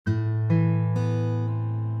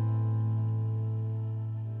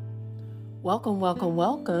Welcome, welcome,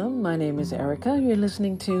 welcome. My name is Erica. You're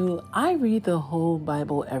listening to I Read the Whole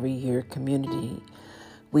Bible Every Year community.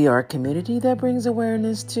 We are a community that brings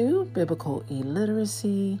awareness to biblical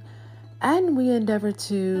illiteracy, and we endeavor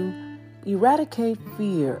to eradicate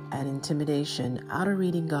fear and intimidation out of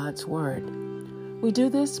reading God's Word. We do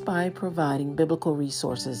this by providing biblical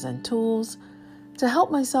resources and tools to help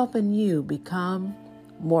myself and you become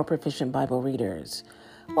more proficient Bible readers.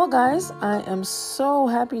 Well, guys, I am so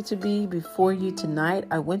happy to be before you tonight.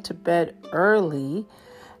 I went to bed early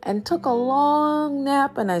and took a long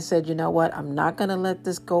nap, and I said, you know what? I'm not going to let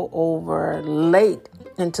this go over late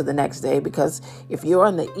into the next day, because if you're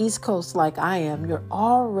on the East Coast like I am, you're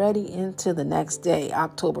already into the next day,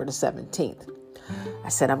 October the 17th. I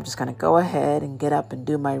said, I'm just going to go ahead and get up and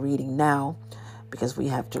do my reading now, because we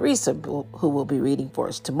have Teresa who will be reading for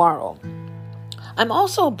us tomorrow. I'm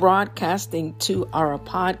also broadcasting to our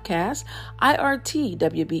podcast,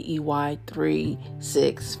 IRTWBEY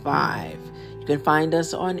 365. You can find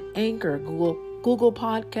us on Anchor, Google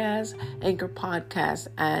Podcasts, Anchor Podcasts,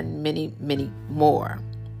 and many, many more.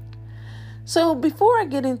 So before I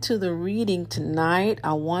get into the reading tonight,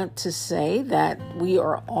 I want to say that we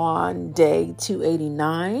are on day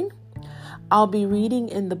 289. I'll be reading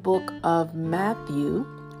in the book of Matthew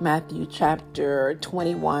chapter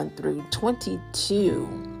 21 through 22.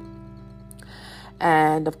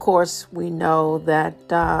 And of course, we know that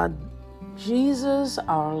Jesus,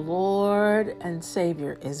 our Lord and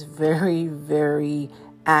Savior, is very, very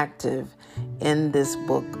active in this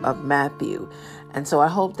book of Matthew. And so I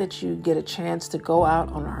hope that you get a chance to go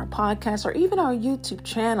out on our podcast or even our YouTube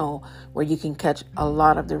channel, where you can catch a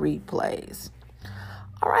lot of the replays.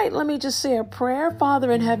 All right, let me just say a prayer.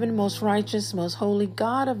 Father in heaven, most righteous, most holy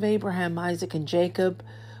God of Abraham, Isaac, and Jacob,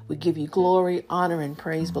 we give you glory, honor, and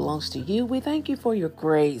praise belongs to you. We thank you for your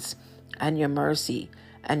grace and your mercy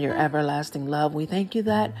and your everlasting love. We thank you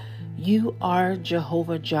that you are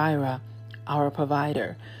Jehovah Jireh, our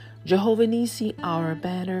provider, Jehovah Nissi, our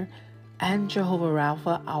banner, and Jehovah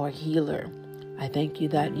Rapha, our healer. I thank you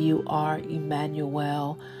that you are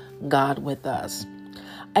Emmanuel, God with us.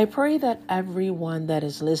 I pray that everyone that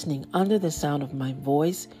is listening under the sound of my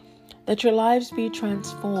voice, that your lives be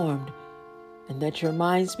transformed, and that your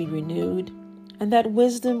minds be renewed, and that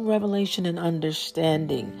wisdom, revelation, and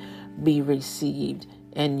understanding be received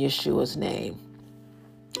in Yeshua's name.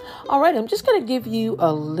 All right, I'm just going to give you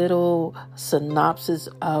a little synopsis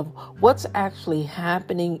of what's actually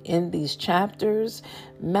happening in these chapters.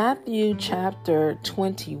 Matthew chapter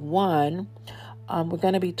 21. We're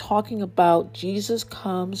going to be talking about Jesus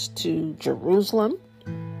comes to Jerusalem.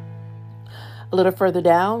 A little further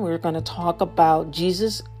down, we're going to talk about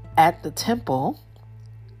Jesus at the temple.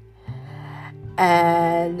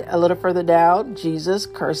 And a little further down, Jesus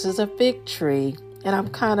curses a fig tree. And I'm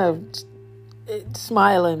kind of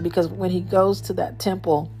smiling because when he goes to that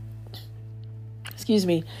temple, he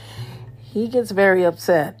gets very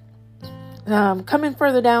upset. Coming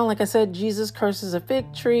further down, like I said, Jesus curses a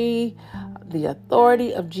fig tree. The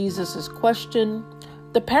authority of Jesus is questioned.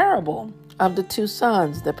 The parable of the two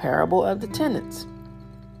sons, the parable of the tenants.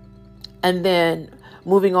 And then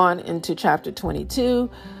moving on into chapter 22,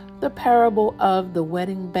 the parable of the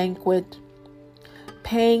wedding banquet,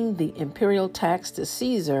 paying the imperial tax to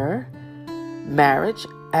Caesar, marriage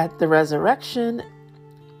at the resurrection,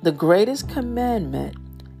 the greatest commandment,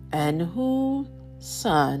 and whose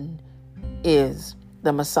son is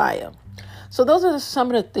the Messiah. So those are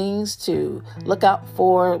some of the things to look out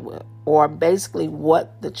for, or basically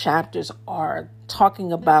what the chapters are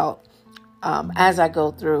talking about as I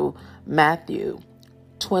go through Matthew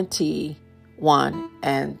 21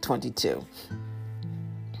 and 22.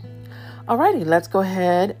 Alrighty, let's go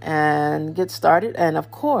ahead and get started. And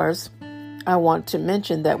of course, I want to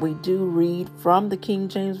mention that we do read from the King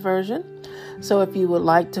James Version. So if you would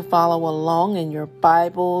like to follow along in your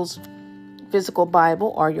Bibles, physical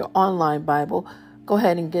Bible or your online Bible, go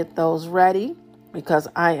ahead and get those ready, because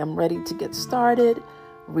I am ready to get started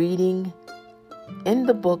reading in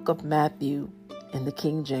the book of Matthew in the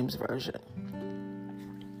King James Version.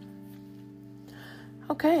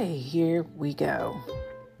 Okay, here we go.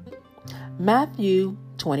 Matthew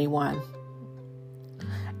 21.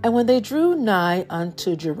 And when they drew nigh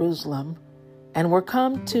unto Jerusalem, and were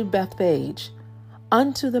come to Bethphage,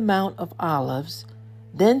 unto the Mount of Olives,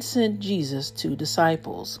 then sent Jesus 2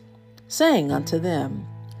 disciples, saying unto them,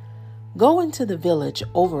 Go into the village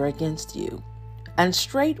over against you, and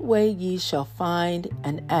straightway ye shall find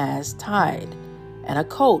an ass tied, and a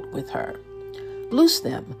colt with her. Loose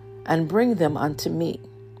them, and bring them unto me.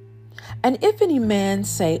 And if any man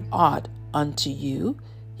say aught unto you,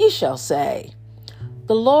 ye shall say,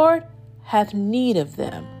 The Lord hath need of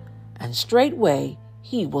them, and straightway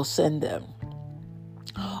he will send them.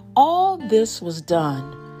 All this was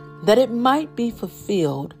done, that it might be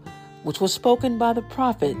fulfilled, which was spoken by the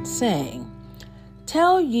prophet, saying,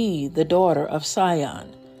 Tell ye the daughter of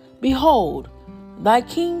Sion, Behold, thy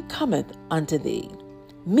king cometh unto thee,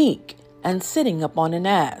 meek, and sitting upon an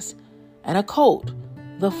ass, and a colt,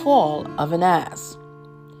 the fall of an ass.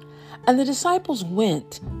 And the disciples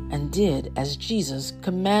went and did as Jesus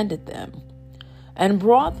commanded them, and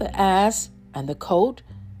brought the ass and the colt,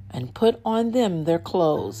 and put on them their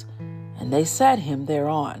clothes, and they sat him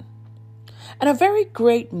thereon. And a very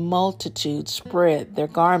great multitude spread their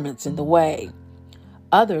garments in the way.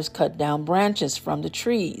 Others cut down branches from the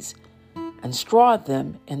trees, and strawed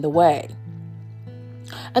them in the way.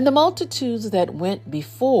 And the multitudes that went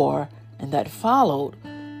before and that followed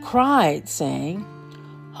cried, saying,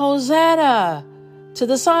 Hosanna to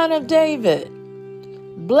the Son of David!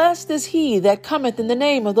 Blessed is he that cometh in the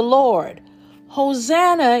name of the Lord!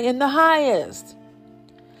 Hosanna in the highest!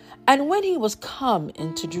 And when he was come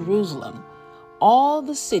into Jerusalem, all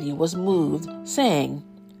the city was moved, saying,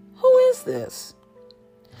 Who is this?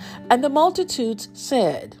 And the multitudes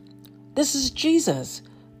said, This is Jesus,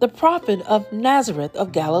 the prophet of Nazareth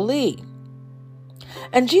of Galilee.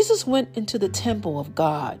 And Jesus went into the temple of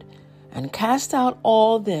God, and cast out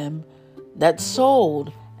all them that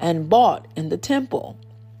sold and bought in the temple,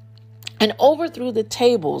 and overthrew the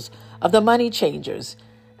tables of the money changers,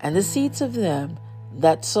 and the seats of them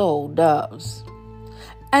that sold doves,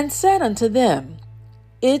 and said unto them,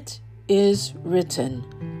 It is written,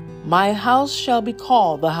 My house shall be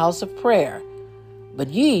called the house of prayer, but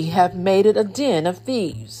ye have made it a den of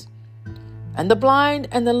thieves. And the blind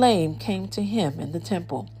and the lame came to him in the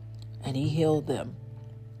temple, and he healed them.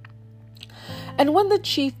 And when the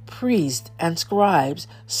chief priests and scribes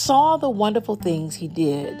saw the wonderful things he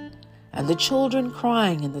did, and the children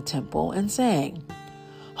crying in the temple and saying,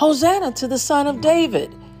 Hosanna to the Son of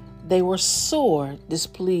David, they were sore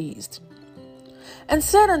displeased, and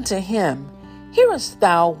said unto him, Hearest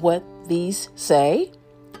thou what these say?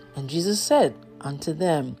 And Jesus said unto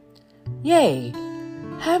them, Yea,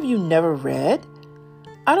 have you never read?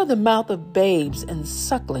 Out of the mouth of babes and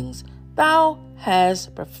sucklings thou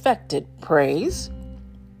hast perfected praise.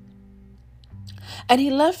 And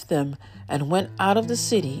he left them and went out of the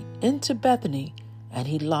city into Bethany, and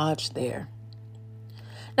he lodged there.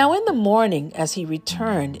 Now in the morning, as he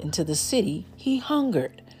returned into the city, he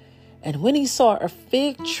hungered. And when he saw a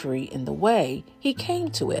fig tree in the way, he came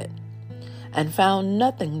to it, and found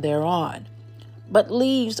nothing thereon, but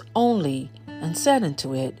leaves only, and said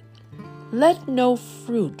unto it, Let no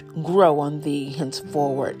fruit grow on thee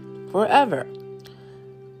henceforward forever.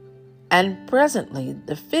 And presently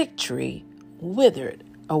the fig tree withered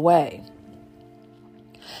away.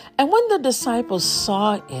 And when the disciples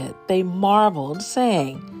saw it, they marveled,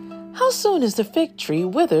 saying, How soon is the fig tree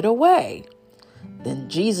withered away? Then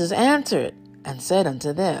Jesus answered and said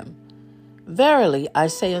unto them, Verily I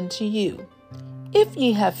say unto you, if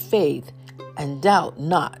ye have faith and doubt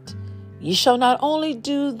not, ye shall not only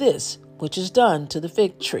do this which is done to the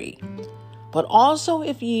fig tree, but also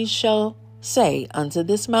if ye shall say unto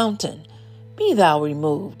this mountain, Be thou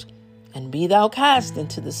removed, and be thou cast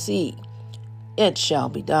into the sea, it shall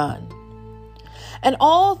be done. And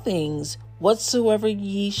all things whatsoever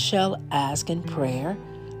ye shall ask in prayer,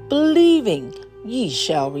 believing, ye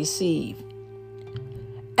shall receive.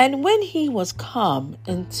 And when he was come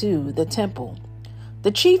into the temple,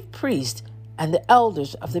 the chief priest and the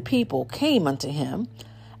elders of the people came unto him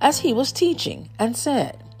as he was teaching, and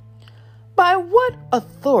said, By what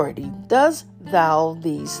authority dost thou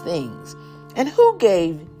these things? And who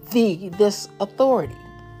gave thee this authority?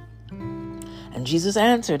 And Jesus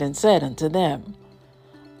answered and said unto them,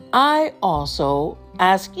 I also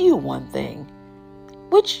ask you one thing,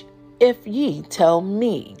 which if ye tell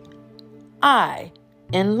me, I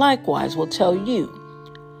and likewise will tell you,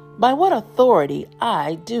 by what authority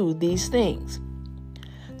I do these things.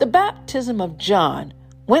 The baptism of John,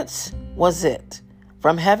 whence was it?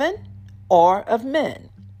 From heaven or of men?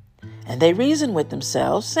 And they reasoned with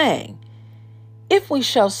themselves, saying, If we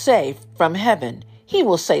shall say from heaven, he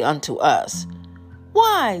will say unto us,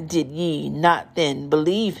 Why did ye not then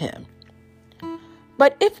believe him?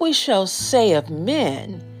 But if we shall say of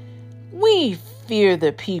men, we fear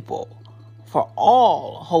the people, for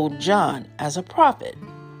all hold John as a prophet.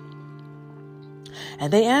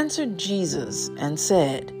 And they answered Jesus and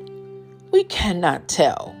said, We cannot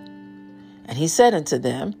tell. And he said unto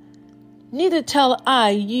them, Neither tell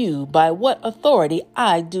I you by what authority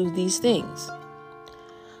I do these things.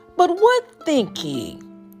 But what think ye?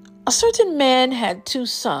 A certain man had 2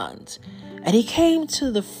 sons, and he came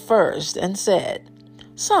to the first and said,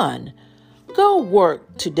 Son, go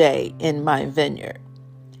work today in my vineyard.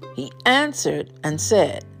 He answered and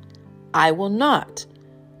said, I will not.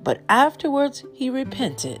 But afterwards he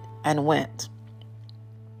repented and went.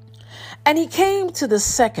 And he came to the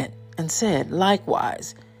second and said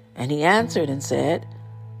likewise. And he answered and said,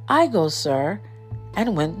 I go, sir,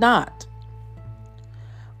 and went not.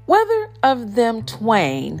 Whether of them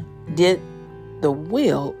twain did the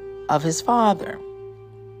will of his father?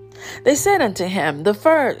 They said unto him, the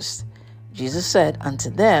first. Jesus said unto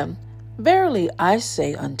them, Verily I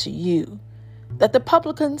say unto you, that the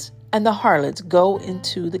publicans and the harlots go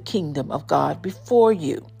into the kingdom of God before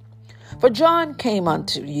you. For John came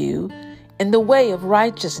unto you in the way of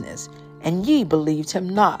righteousness, and ye believed him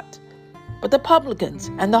not. But the publicans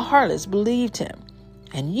and the harlots believed him.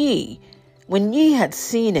 And ye, when ye had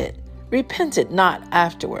seen it, repented not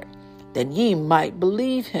afterward, that ye might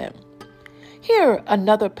believe him. Hear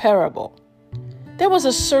another parable. There was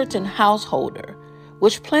a certain householder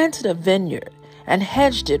which planted a vineyard and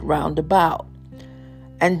hedged it round about,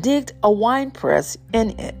 and digged a winepress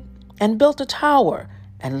in it, and built a tower,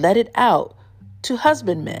 and let it out to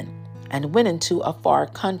husbandmen, and went into a far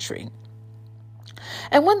country.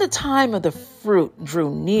 And when the time of the fruit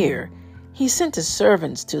drew near, he sent his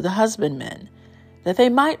servants to the husbandmen, that they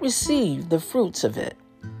might receive the fruits of it.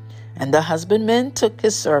 And the husbandmen took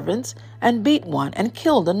his servants, and beat one, and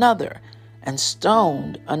killed another, and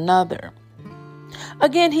stoned another.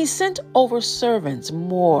 Again he sent over servants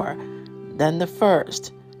more than the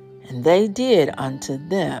first, and they did unto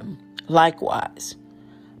them likewise.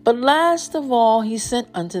 But last of all he sent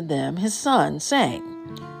unto them his son, saying,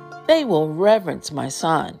 They will reverence my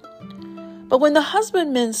son. But when the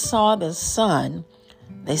husbandmen saw the son,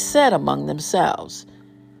 they said among themselves,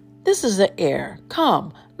 This is the heir.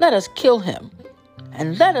 Come, let us kill him,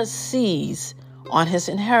 and let us seize on his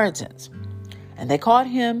inheritance. And they caught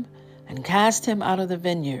him, and cast him out of the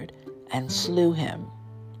vineyard, and slew him.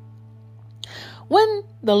 When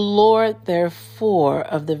the Lord therefore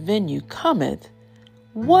of the vineyard cometh,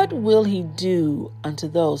 what will he do unto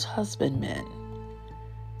those husbandmen?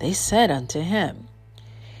 They said unto him,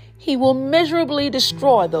 He will miserably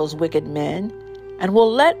destroy those wicked men, and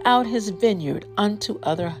will let out his vineyard unto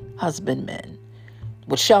other husbandmen,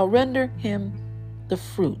 which shall render him the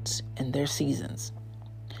fruits in their seasons.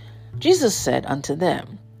 Jesus said unto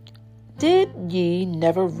them, Did ye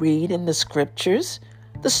never read in the scriptures,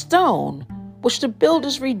 the stone which the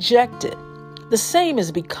builders rejected, the same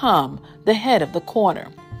is become the head of the corner?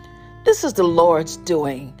 This is the Lord's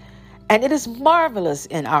doing, and it is marvelous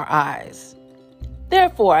in our eyes.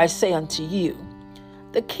 Therefore I say unto you,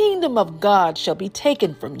 the kingdom of God shall be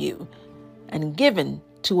taken from you, and given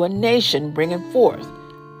to a nation bringing forth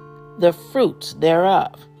the fruits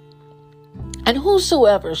thereof. And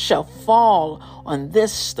whosoever shall fall on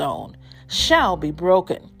this stone shall be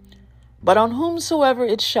broken, but on whomsoever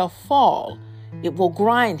it shall fall, it will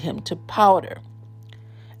grind him to powder.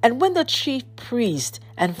 And when the chief priests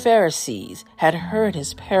and Pharisees had heard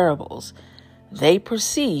his parables, they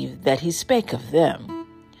perceived that he spake of them.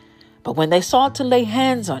 But when they sought to lay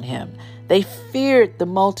hands on him, they feared the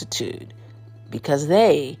multitude, because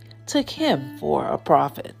they took him for a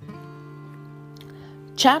prophet.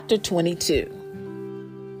 Chapter 22.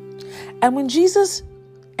 And when Jesus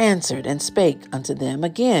answered and spake unto them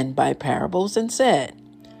again by parables, and said,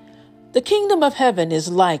 The kingdom of heaven is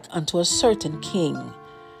like unto a certain king,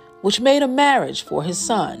 which made a marriage for his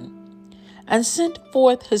son, and sent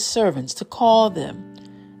forth his servants to call them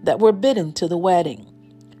that were bidden to the wedding,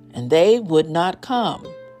 and they would not come.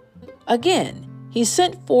 Again he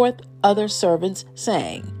sent forth other servants,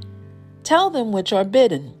 saying, Tell them which are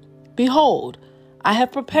bidden, Behold, I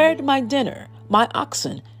have prepared my dinner, my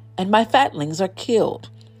oxen and my fatlings are killed,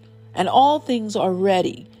 and all things are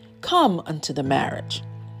ready. Come unto the marriage.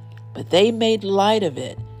 But they made light of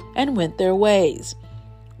it, and went their ways,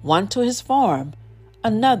 one to his farm,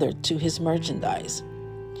 another to his merchandise.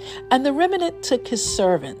 And the remnant took his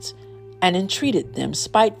servants, and entreated them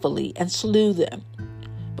spitefully, and slew them.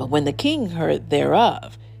 But when the king heard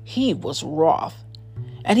thereof, he was wroth.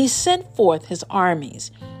 And he sent forth his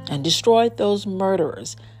armies, and destroyed those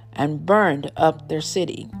murderers, and burned up their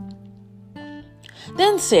city.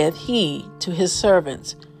 Then saith he to his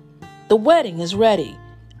servants, The wedding is ready,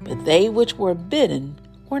 but they which were bidden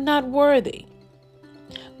were not worthy.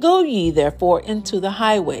 Go ye therefore into the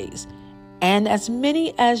highways, and as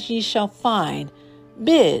many as ye shall find,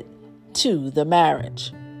 bid to the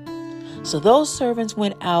marriage. So those servants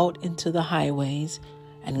went out into the highways,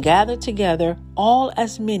 and gathered together all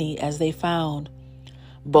as many as they found.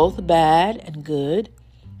 both bad and good,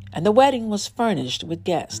 and the wedding was furnished with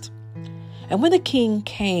guests. And when the king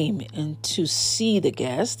came in to see the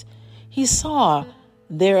guest, he saw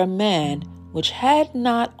there a man which had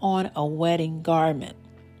not on a wedding garment.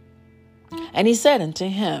 And he said unto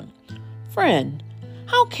him, Friend,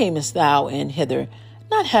 how camest thou in hither,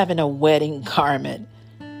 not having a wedding garment?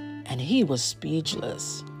 And he was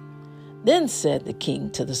speechless. Then said the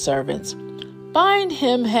king to the servants, Bind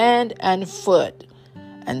him hand and foot,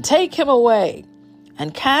 and take him away,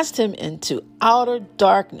 and cast him into outer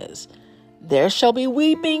darkness. There shall be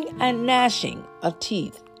weeping and gnashing of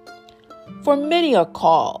teeth. For many are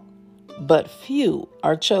called, but few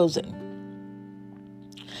are chosen.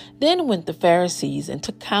 Then went the Pharisees and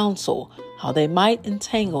took counsel how they might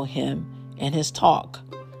entangle him in his talk.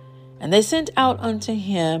 And they sent out unto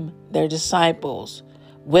him their disciples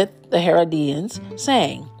with the Herodians,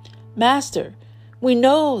 saying, Master, we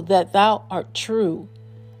know that thou art true,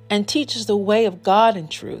 and teachest the way of God in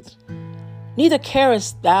truth. Neither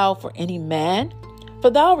carest thou for any man, for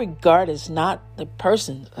thou regardest not the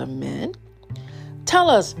persons of men. Tell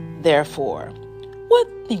us, therefore, what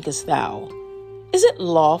thinkest thou? Is it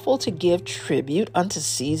lawful to give tribute unto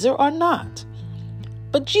Caesar or not?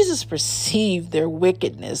 But Jesus perceived their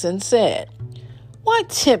wickedness and said, Why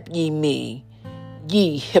tempt ye me,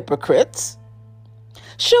 ye hypocrites?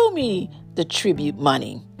 Show me the tribute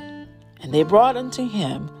money. And they brought unto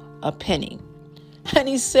him a penny. And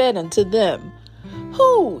he said unto them,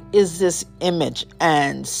 Who is this image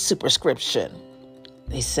and superscription?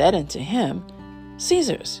 They said unto him,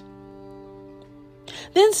 Caesar's.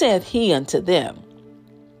 Then saith he unto them,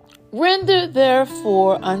 Render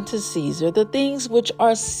therefore unto Caesar the things which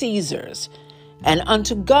are Caesar's, and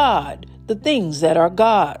unto God the things that are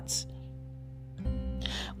God's.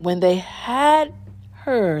 When they had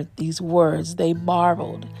heard these words, they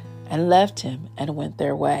marveled, and left him and went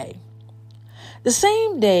their way. The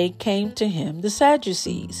same day came to him the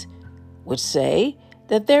Sadducees, which say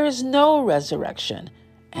that there is no resurrection,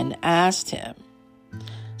 and asked him,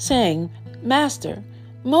 saying, Master,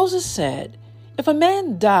 Moses said, If a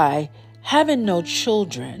man die, having no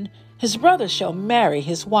children, his brother shall marry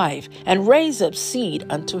his wife, and raise up seed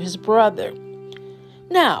unto his brother.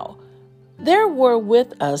 Now, there were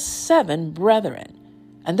with us 7 brethren,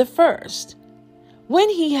 and the first, when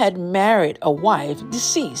he had married a wife,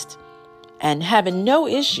 deceased, and having no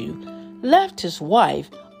issue, left his wife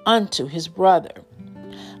unto his brother.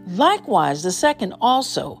 Likewise the second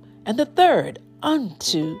also, and the third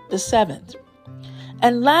unto the 7th.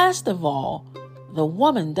 And last of all, the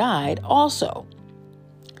woman died also.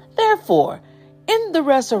 Therefore, in the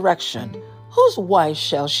resurrection, whose wife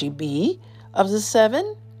shall she be of the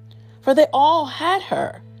 7? For they all had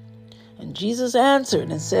her. And Jesus answered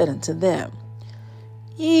and said unto them,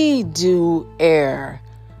 Ye do err,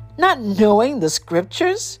 not knowing the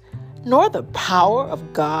Scriptures, nor the power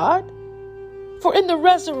of God. For in the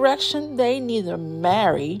resurrection they neither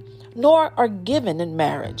marry, nor are given in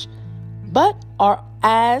marriage, but are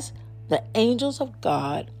as the angels of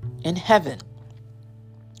God in heaven.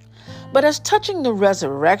 But as touching the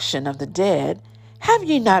resurrection of the dead, have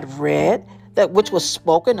ye not read that which was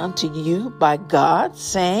spoken unto you by God,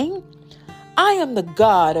 saying, I am the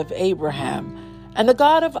God of Abraham, and the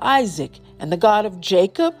God of Isaac, and the God of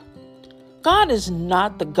Jacob? God is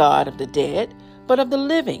not the God of the dead, but of the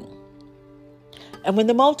living. And when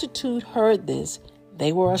the multitude heard this,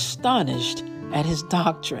 they were astonished at his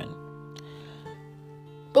doctrine.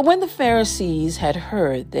 But when the Pharisees had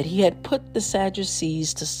heard that he had put the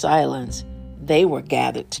Sadducees to silence, they were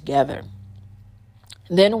gathered together.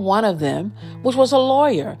 Then one of them, which was a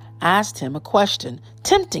lawyer, asked him a question,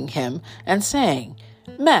 tempting him, and saying,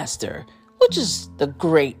 Master, which is the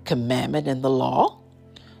great commandment in the law?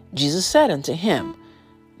 Jesus said unto him,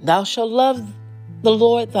 Thou shalt love the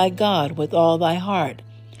Lord thy God with all thy heart,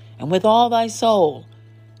 and with all thy soul,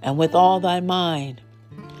 and with all thy mind.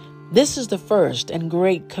 This is the first and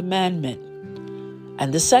great commandment.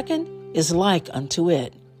 And the second is like unto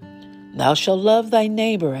it. Thou shalt love thy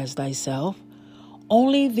neighbor as thyself.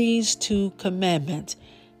 Only these 2 commandments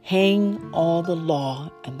hang all the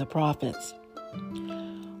law and the prophets.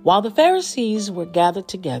 While the Pharisees were gathered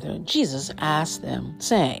together, Jesus asked them,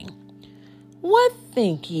 saying, What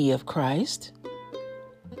think ye of Christ?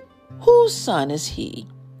 Whose son is he?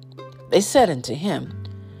 They said unto him,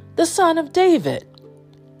 The son of David.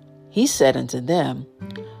 He said unto them,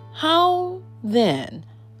 How then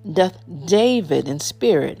doth David in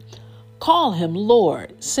spirit call him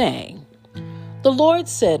Lord, saying, The Lord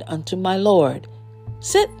said unto my Lord,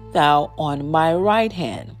 Sit thou on my right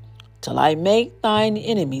hand, till I make thine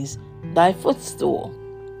enemies thy footstool.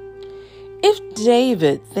 If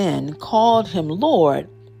David then called him Lord,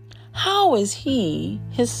 how is he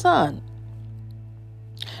his son?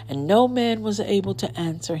 And no man was able to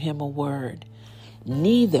answer him a word,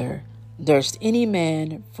 neither durst any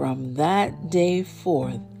man from that day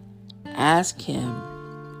forth ask him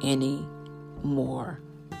any more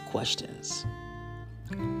questions.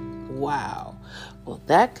 Wow. Well,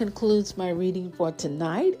 that concludes my reading for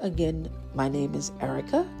tonight. Again, my name is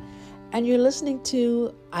Erica, and you're listening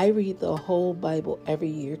to I Read the Whole Bible Every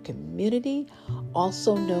Year Community,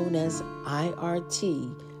 also known as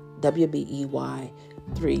IRT WBEY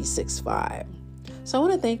 365. So I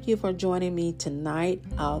want to thank you for joining me tonight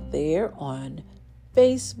out there on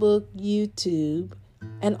Facebook, YouTube,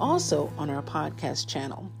 and also on our podcast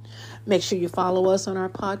channel. Make sure you follow us on our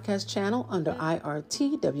podcast channel under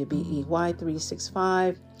IRT WBEY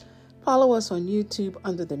 365. Follow us on YouTube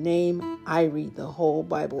under the name I Read the Whole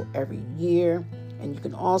Bible Every Year. And you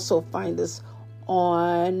can also find us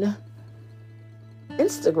on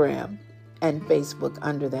Instagram and Facebook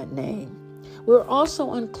under that name. We're also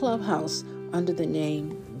on Clubhouse under the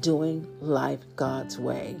name Doing Life God's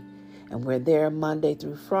Way. And we're there Monday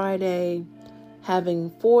through Friday, having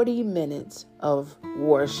 40 minutes of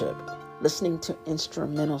worship, listening to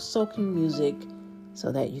instrumental soaking music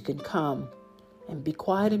so that you can come and be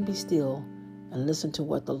quiet and be still and listen to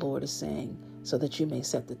what the Lord is saying so that you may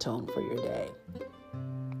set the tone for your day.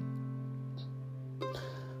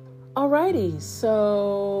 Alrighty,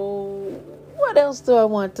 so what else do I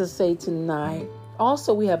want to say tonight?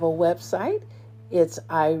 Also, we have a website. It's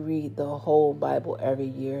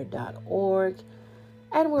ireadthewholebibleeveryyear.org.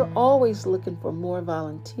 And we're always looking for more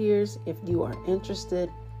volunteers. If you are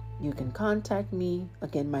interested, you can contact me.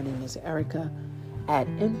 Again, my name is Erica at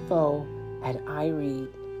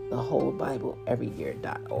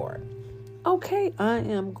info@ireadthewholebibleeveryyear.org. Okay, I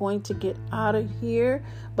am going to get out of here.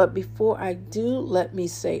 But before I do, let me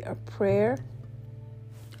say a prayer.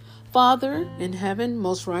 Father in heaven,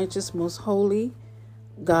 most righteous, most holy,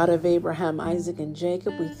 God of Abraham, Isaac, and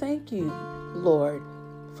Jacob, we thank you, Lord,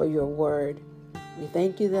 for your word. We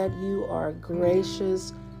thank you that you are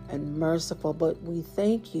gracious and merciful, but we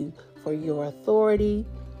thank you for your authority.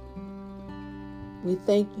 We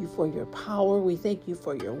thank you for your power. We thank you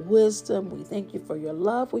for your wisdom. We thank you for your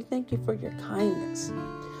love. We thank you for your kindness.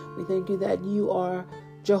 We thank you that you are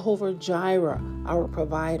Jehovah Jireh, our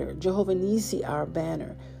provider, Jehovah Nisi, our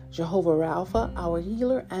banner, Jehovah Rapha, our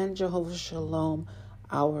healer, and Jehovah Shalom,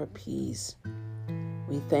 our peace.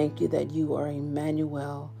 We thank you that you are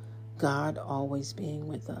Emmanuel, God always being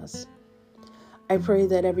with us. I pray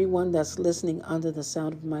that everyone that's listening under the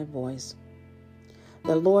sound of my voice,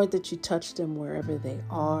 the Lord, that you touch them wherever they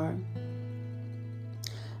are,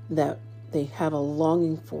 that they have a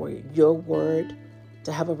longing for your word,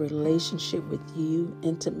 to have a relationship with you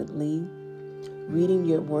intimately, reading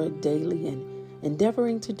your word daily and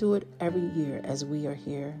endeavoring to do it every year as we are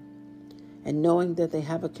here, and knowing that they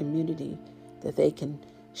have a community that they can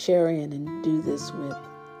share in and do this with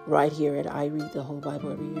right here at I Read the Whole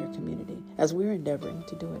Bible Every Year community, as we're endeavoring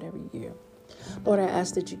to do it every year. Lord, I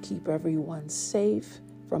ask that you keep everyone safe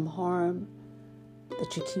from harm,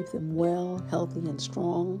 that you keep them well, healthy, and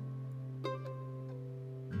strong.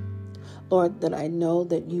 Lord, that I know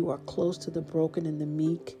that you are close to the broken and the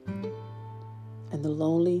meek and the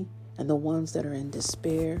lonely and the ones that are in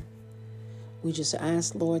despair. We just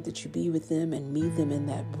ask, Lord, that you be with them and meet them in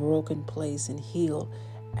that broken place and heal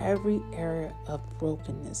every area of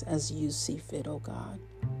brokenness as you see fit, oh God.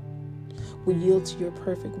 We yield to your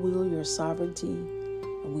perfect will, your sovereignty,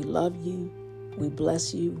 and we love you, we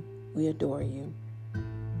bless you, we adore you.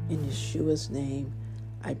 In Yeshua's name,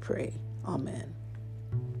 I pray. Amen.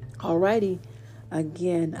 Alrighty.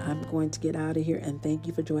 Again, I'm going to get out of here and thank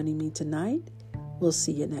you for joining me tonight. We'll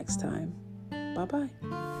see you next time. Bye-bye.